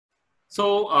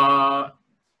So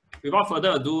without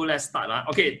further ado, let's start.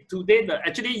 Okay, today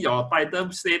actually your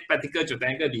title say practical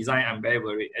geotechnical design. I'm very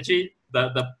worried. Actually,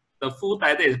 the full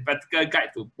title is Practical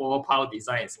Guide to Bore Power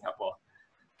Design in Singapore.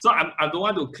 So I don't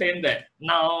want to claim that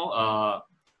now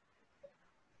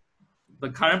the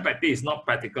current practice is not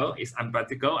practical, it's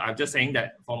unpractical. I'm just saying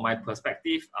that from my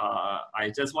perspective,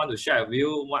 I just want to share with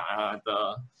you what are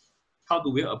how do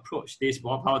we approach this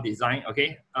bore power design.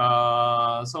 Okay,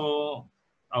 so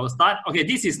I will start. Okay,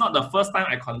 this is not the first time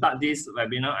I conduct this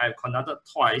webinar. I've conducted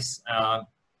twice,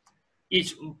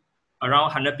 each around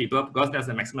 100 people, because that's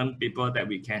the maximum people that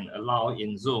we can allow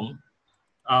in Zoom.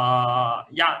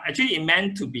 Yeah, actually it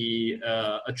meant to be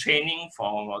a training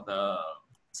for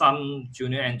some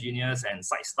junior engineers and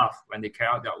site staff when they carry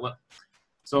out their work.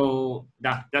 So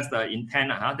that's the intent.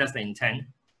 That's the intent.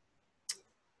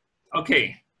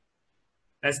 Okay,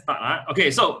 let's start.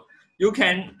 Okay, so you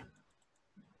can,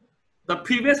 the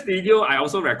previous video I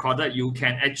also recorded, you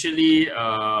can actually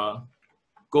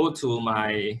go to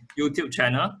my YouTube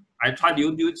channel. I tried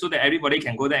to do so that everybody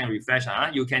can go there and refresh.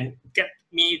 You can get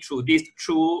me through this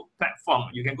true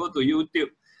platform. You can go to YouTube.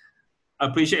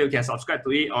 Appreciate you can subscribe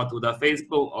to it, or to the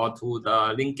Facebook or to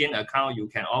the LinkedIn account. You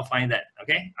can all find that.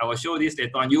 Okay, I will show this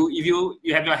later on. If you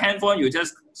have your handphone, you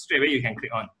just straight away you can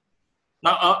click on.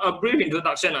 Now a brief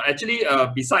introduction. Actually,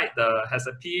 beside as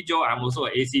a PE Joe, I'm also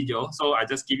an AC Joe. So I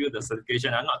just give you the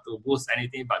certification. Not to boost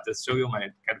anything, but just show you my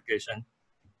qualification.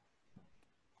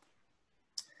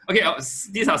 Okay,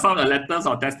 these are some of the letters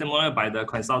of testimonial by the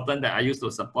consultant that I used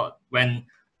to support when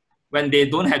they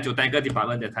don't have geotechnical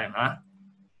department at the time.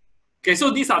 Okay,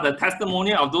 so these are the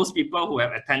testimonial of those people who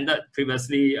have attended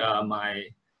previously my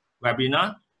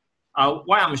webinar.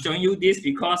 Why I'm showing you this,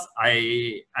 because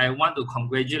I want to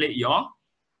congratulate you all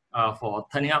for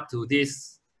turning up to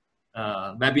this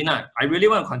webinar. I really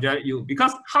want to congratulate you,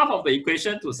 because half of the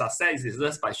equation to success is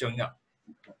just by showing up.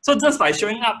 So just by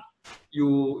showing up,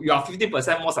 you are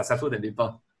 50% more successful than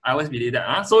people. I always believe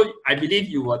that. So I believe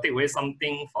you will take away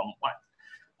something from what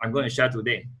I'm going to share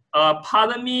today.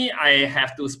 Pardon me, I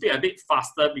have to speak a bit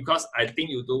faster because I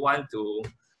think you don't want to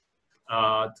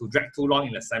drag too long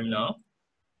in the seminar.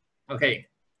 Okay,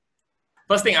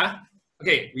 first thing,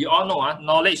 okay, we all know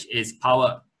knowledge is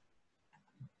power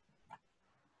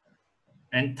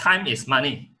and time is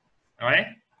money. All right.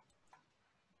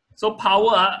 So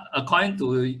power, according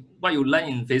to what you learn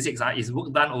in physics, is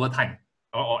work done over time,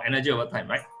 or energy over time,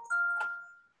 right?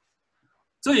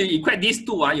 So you equate these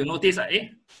two, you notice,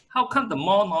 how come the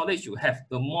more knowledge you have,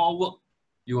 the more work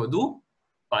you will do,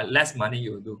 but less money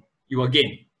you will do, you will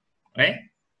gain, right?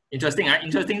 Interesting,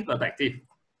 interesting perspective.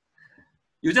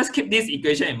 You just keep this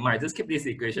equation in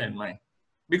mind,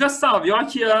 Because some of you all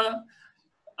here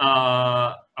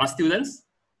are students.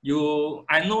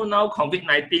 I know now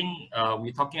COVID-19,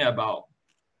 we're talking about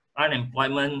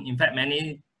unemployment. In fact,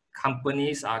 many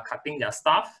companies are cutting their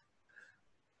staff.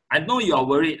 I know you are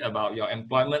worried about your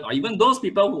employment, or even those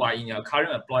people who are in your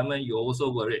current employment, you're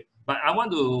also worried. But I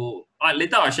want to,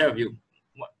 later I'll share with you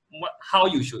how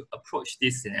you should approach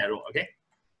this scenario, okay?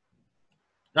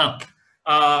 Now,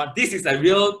 this is a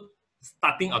real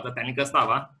starting of the technical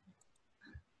stuff.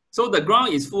 So the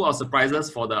ground is full of surprises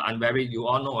for the unwary. You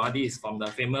all know this is from the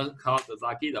famous Carl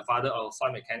Sasaki, the father of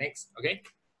soil mechanics, okay?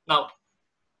 Now,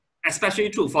 especially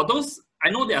true for those, I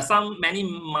know there are many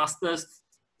masters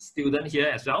students here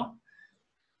as well.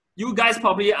 You guys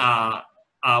probably are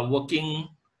working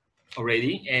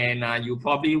already, and you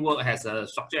probably work as a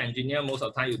structural engineer. Most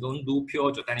of the time, you don't do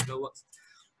pure geotechnical works.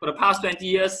 For the past 20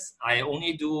 years, I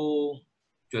only do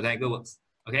geotechnical works,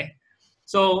 okay?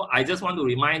 So I just want to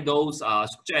remind those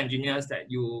structural engineers that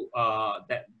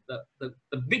that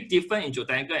the big difference in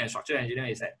geotechnical and structural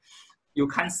engineering is that you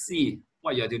can't see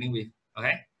what you're dealing with,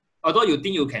 okay? Although you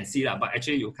think you can see that, but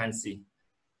actually you can't see.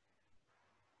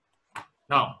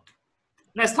 Now,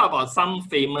 let's talk about some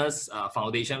famous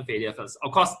foundation failure first.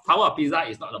 Of course, Tower of Pisa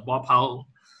is not a bore power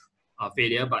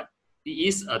failure, but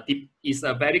it is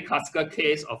a very classical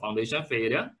case of foundation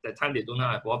failure. That time they don't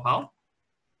have bore power.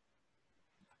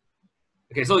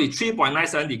 Okay, so it's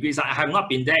 3.97 degrees. I have not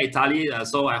been there, Italy,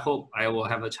 so I hope I will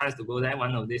have a chance to go there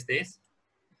one of these days.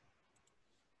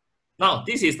 Now,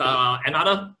 this is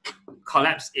another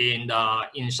collapse in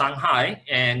Shanghai,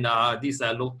 and this is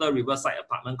a local riverside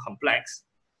apartment complex.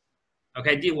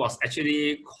 Okay, this was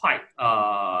actually quite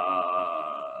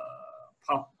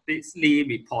publicly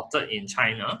reported in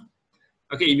China.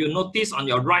 Okay, if you notice on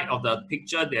your right of the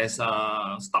picture, there's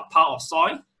a stockpile of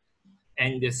soil,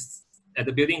 and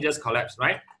the building just collapsed,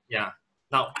 right? Yeah.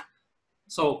 Now,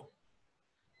 so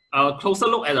a closer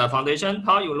look at the foundation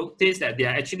pile, you notice that they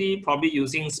are actually probably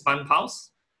using span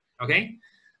piles, okay?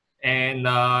 And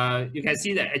you can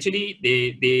see that actually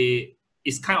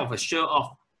it's kind of a show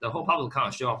off. The whole house is kind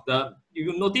of show off.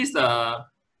 You notice the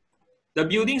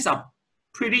buildings are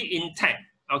pretty intact.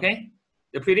 Okay,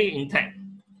 they're pretty intact.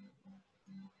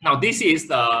 Now this is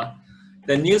the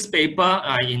newspaper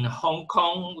in Hong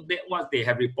Kong. What they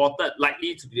have reported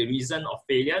likely to be the reason of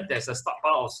failure. There's a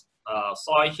stockpile of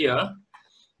soil here.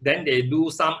 Then they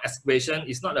do some excavation.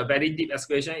 It's not a very deep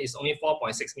excavation. It's only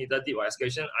 4.6 meter deep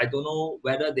excavation. I don't know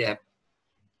whether they have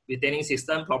retaining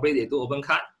system. Probably they do open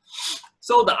cut.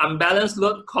 So the unbalanced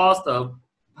load caused the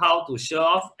pile to shear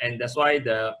off, and that's why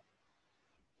the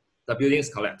buildings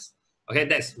collapse. Okay,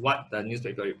 that's what the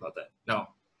newspaper reported. Now,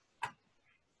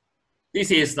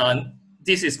 this is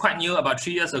quite new. About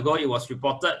 3 years ago, it was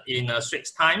reported in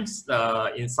Straits Times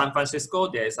in San Francisco.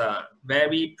 There's a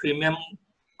very premium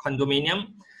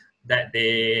condominium that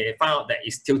they found out that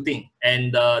is tilting,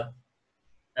 and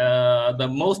the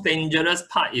most dangerous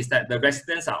part is that the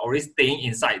residents are already staying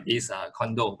inside this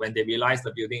condo when they realize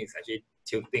the building is actually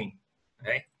tilting.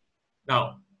 Okay,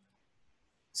 now,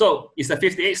 so it's a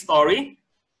 58-story.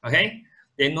 Okay,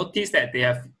 they noticed that they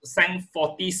have sank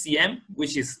 40 cm,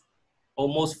 which is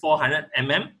almost 400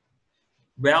 mm,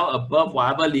 well above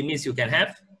whatever limits you can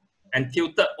have, and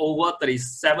tilted over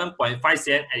 37.5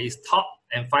 cm at its top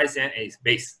and 5 cm at its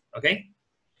base. Okay.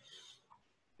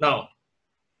 Now,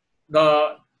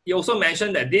 he also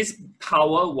mentioned that this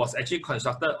tower was actually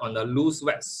constructed on the loose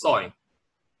wet soil,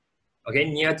 okay,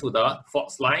 near to the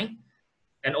fault line,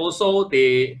 and also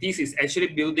this is actually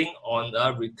building on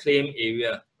a reclaimed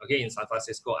area, okay, in San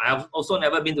Francisco. I have also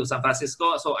never been to San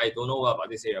Francisco, so I don't know about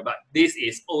this area, but this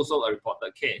is also a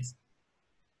reported case.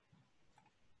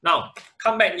 Now,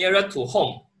 come back nearer to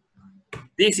home.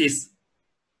 This is,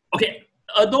 okay,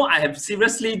 although I have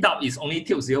seriously doubt it's only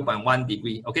tilt 0.1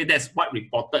 degree, okay, that's what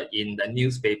reported in the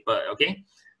newspaper, okay.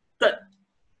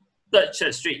 Third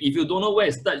Church Street, if you don't know where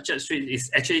is Third Church Street, it's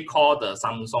actually called the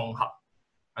Samsung Hub.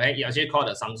 Okay, it's actually called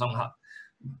the Samsung Hub.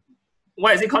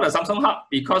 Why is it called the Samsung Hub?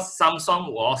 Because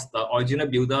Samsung was the original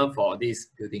builder for this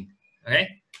building,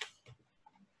 okay.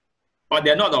 But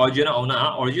they're not the original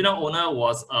owner. Original owner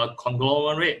was a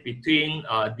conglomerate between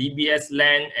DBS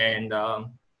Land and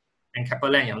Keppel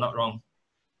Land, if I'm not wrong.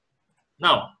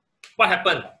 Now, what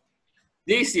happened?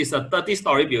 This is a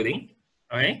 30-story building,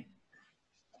 okay?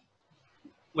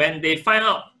 When they find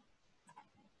out,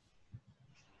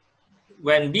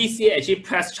 when BCA actually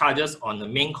pressed charges on the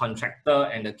main contractor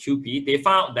and the QP, they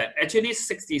found out that actually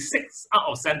 66 out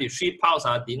of 73 piles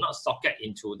did not socket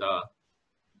into the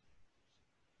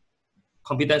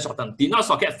competent short term, did not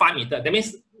socket 5 meters. That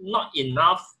means not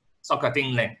enough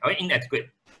socketing length, okay? Inadequate.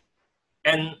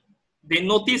 And they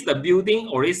noticed the building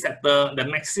already settled, the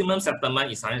maximum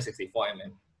settlement is 164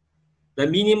 mm. The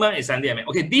minimum is 70 mm.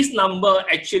 Okay, this number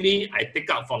actually I take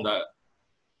out from the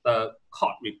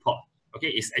court report. Okay,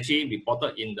 it's actually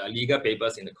reported in the legal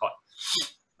papers in the court.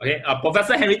 Okay,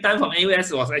 Professor Henry Tan from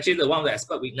NUS was actually the one of the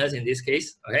expert witness in this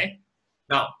case. Okay,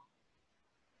 now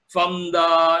from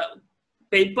the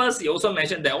papers, he also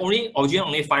mentioned that originally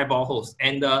only 5 boreholes,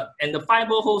 and the 5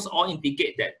 boreholes all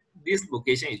indicate that this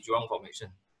location is Jurong Formation.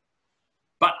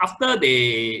 But after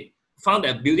they found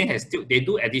that building has still, they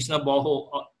do additional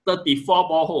borehole, 34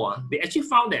 borehole. They actually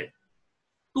found that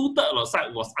 2/3 of the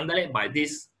site was underlaid by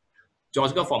this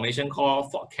geological formation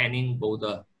called Fort Canning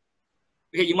boulder.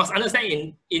 Okay, you must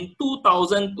understand in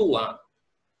 2002,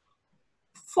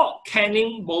 Fort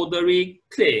Canning bouldery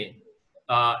clay,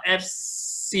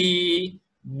 FCBC,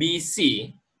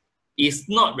 is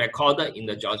not recorded in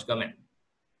the geological map.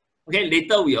 Okay,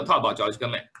 later we will talk about geological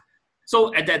map.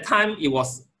 So at that time, it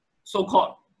was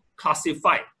so-called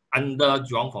classified under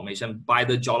Jurong Formation by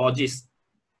the geologists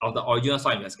of the original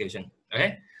soil investigation.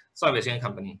 Okay, soil investigation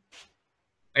company.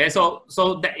 Okay, so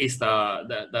that is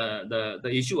the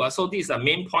issue. So this is the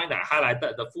main point that I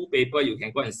highlighted. The full paper you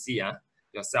can go and see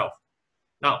yourself.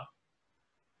 Now,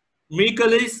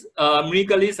 miraculously, is a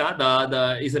miracle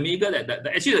that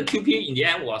actually the QP in the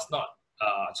end was not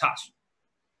charged.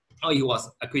 Oh, he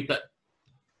was acquitted.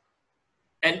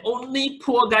 And only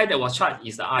poor guy that was charged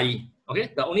is the RE.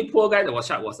 Okay, the only poor guy that was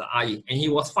charged was the RE, and he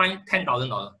was fined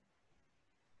 $10,000.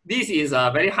 This is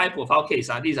a very high-profile case.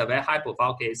 This is a very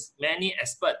high-profile case. Many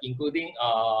experts, including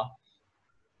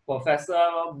Professor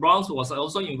Browns, was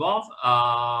also involved.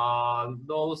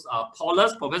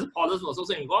 Professor Paulus was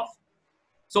also involved.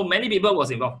 So many people was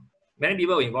involved. Many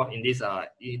people were involved in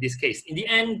this case. In the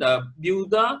end, the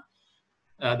builder,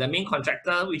 the main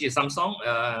contractor, which is Samsung,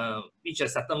 reached a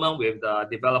settlement with the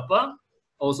developer.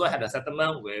 Also had a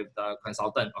settlement with the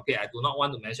consultant. Okay, I do not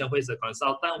want to mention who is the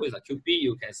consultant, who is the QP.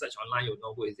 You can search online, you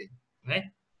know who is it. Okay.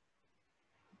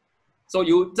 So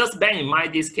you just bear in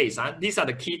mind this case. These are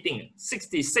the key things.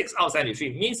 66 out of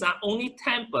 73 means only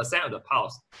 10% of the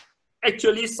pulse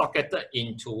actually socketed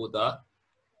into the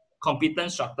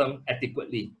competent short term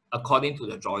adequately according to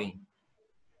the drawing.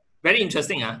 Very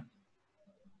interesting.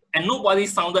 And nobody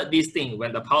sounded this thing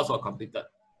when the pulse was completed.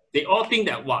 They all think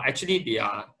that, well, actually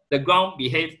the ground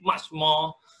behaved much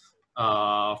more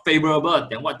favorable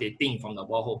than what they think from the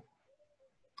borehole.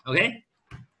 Okay?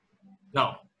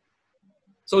 Now,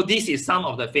 so this is some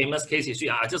of the famous case history.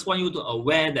 I just want you to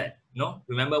aware that,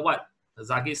 remember what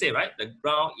Zaki said, right? The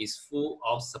ground is full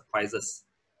of surprises.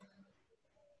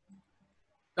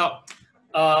 Now,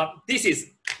 this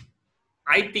is,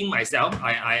 I think myself,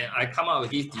 I come up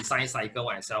with this design cycle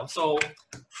myself. So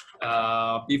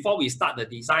before we start the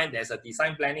design, there's a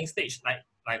design planning stage.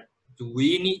 Like, do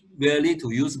we need really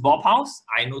to use ball pulse?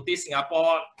 I notice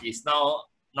Singapore is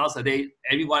nowadays,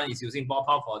 everyone is using ball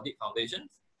pulse for deep foundations.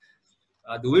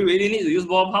 Do we really need to use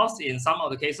ball pulse in some of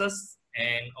the cases?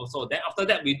 And also then after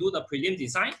that, we do the prelim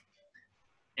design.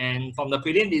 And from the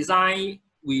prelim design,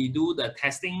 we do the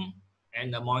testing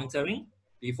and the monitoring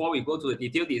before we go to the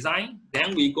detailed design.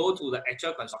 Then we go to the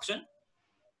actual construction.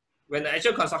 When the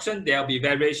actual construction, there will be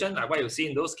variation, like what you see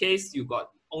in those cases. You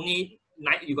got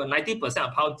 90%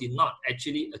 of pulse did not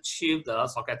actually achieve the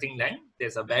socketing length.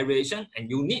 There's a variation, and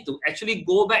you need to actually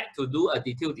go back to do a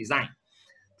detailed design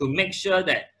to make sure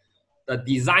that the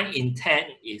design intent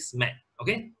is met.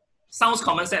 Okay, sounds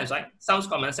common sense, right? Sounds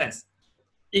common sense.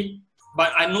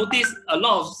 But I noticed a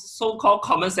lot of so-called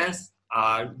common sense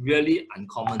are really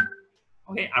uncommon.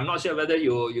 Okay, I'm not sure whether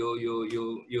you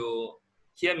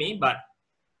hear me, but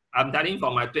I'm telling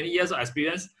from my 20 years of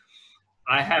experience,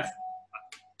 I have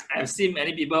seen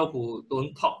many people who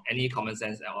don't talk any common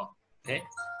sense at all. Okay,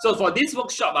 so for this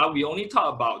workshop, we only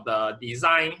talk about the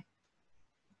design,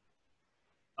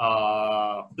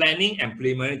 planning and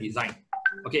preliminary design.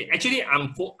 Okay, actually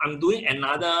I'm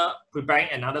preparing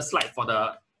another slide for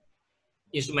the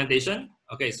instrumentation.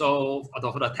 Okay, so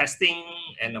for the testing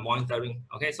and the monitoring.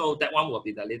 Okay, so that one will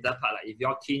be the later part. Like if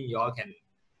you're keen, you all can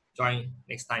join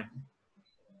next time.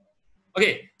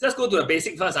 Okay, let's go to the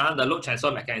basic first, the load transfer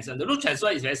mechanism. The load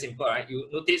transfer is very simple, right? You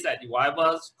notice that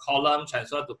whatever column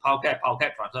transfer to pulse cap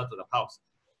transfer to the pulse.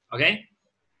 Okay?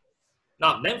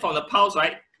 Now, then from the pulse,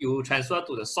 right, you transfer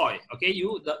to the soil. Okay,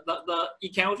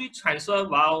 it can only transfer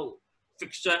while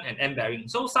friction and end bearing.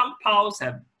 So some pulse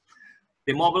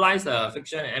they mobilize the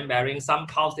friction and end bearing. Some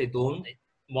pulse they don't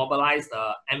mobilize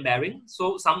the end bearing.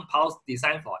 So some pulse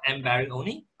designed for end bearing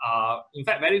only. In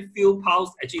fact, very few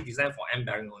pulse actually designed for end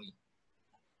bearing only.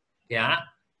 Yeah.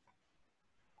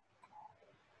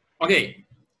 Okay.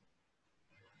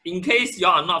 In case you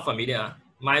are not familiar,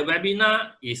 my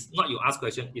webinar is not you ask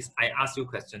question, is I ask you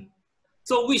question.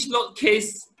 So which load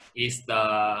case is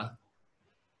the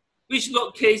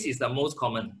most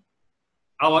common?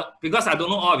 Because I don't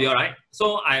know all of you, right?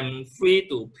 So I'm free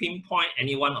to pinpoint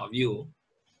any one of you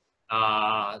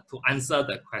to answer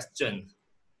the question.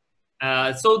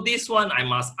 So this one I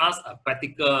must ask a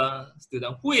practical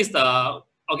student. Who is the,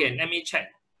 okay, let me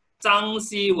check. Zhang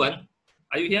Xiwen,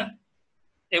 are you here?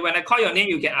 Hey, when I call your name,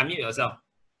 you can unmute yourself.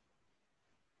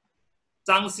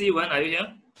 Zhang Xiwen, are you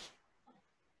here?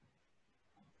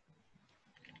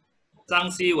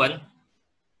 Zhang Xiwen.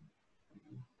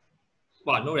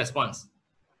 Wow, no response.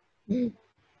 Zhang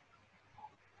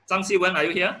Xiwen, are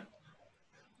you here?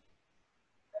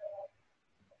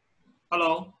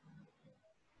 Hello?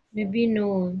 Maybe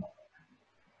no.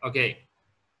 Okay.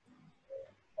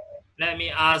 Let me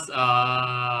ask,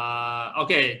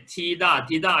 okay, Tida,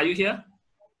 are you here?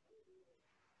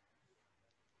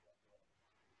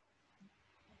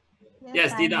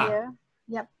 Yes, Tida. Here.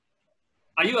 Yep.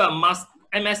 Are you a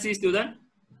MSc student?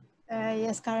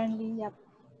 Yes, currently, yep.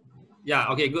 Yeah,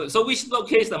 okay, good. So which load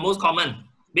case is the most common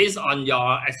based on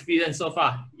your experience so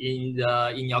far in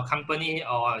your company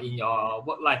or in your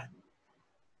work life?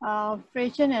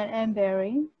 Friction and end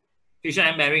bearing. Friction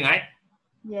and bearing, right?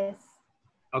 Yes.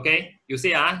 Okay, you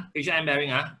see, friction and bearing,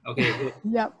 okay, good.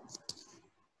 Yep.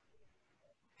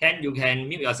 You can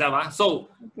mute yourself, So,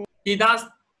 okay.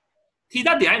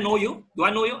 Tida, did I know you? Do I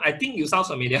know you? I think you sound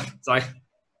familiar. Sorry.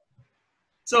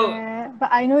 So, but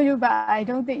I know you, but I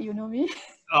don't think you know me.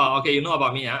 Oh, okay, you know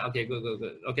about me, Okay, good.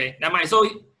 Okay, never mind. So,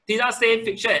 Tida say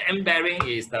friction and end bearing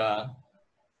is the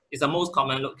most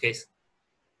common load case.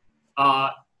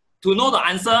 To know the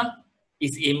answer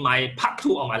is in my part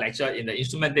 2 of my lecture in the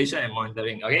instrumentation and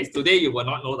monitoring. Okay, today you will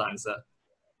not know the answer.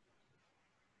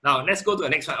 Now let's go to the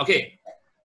next one. Okay,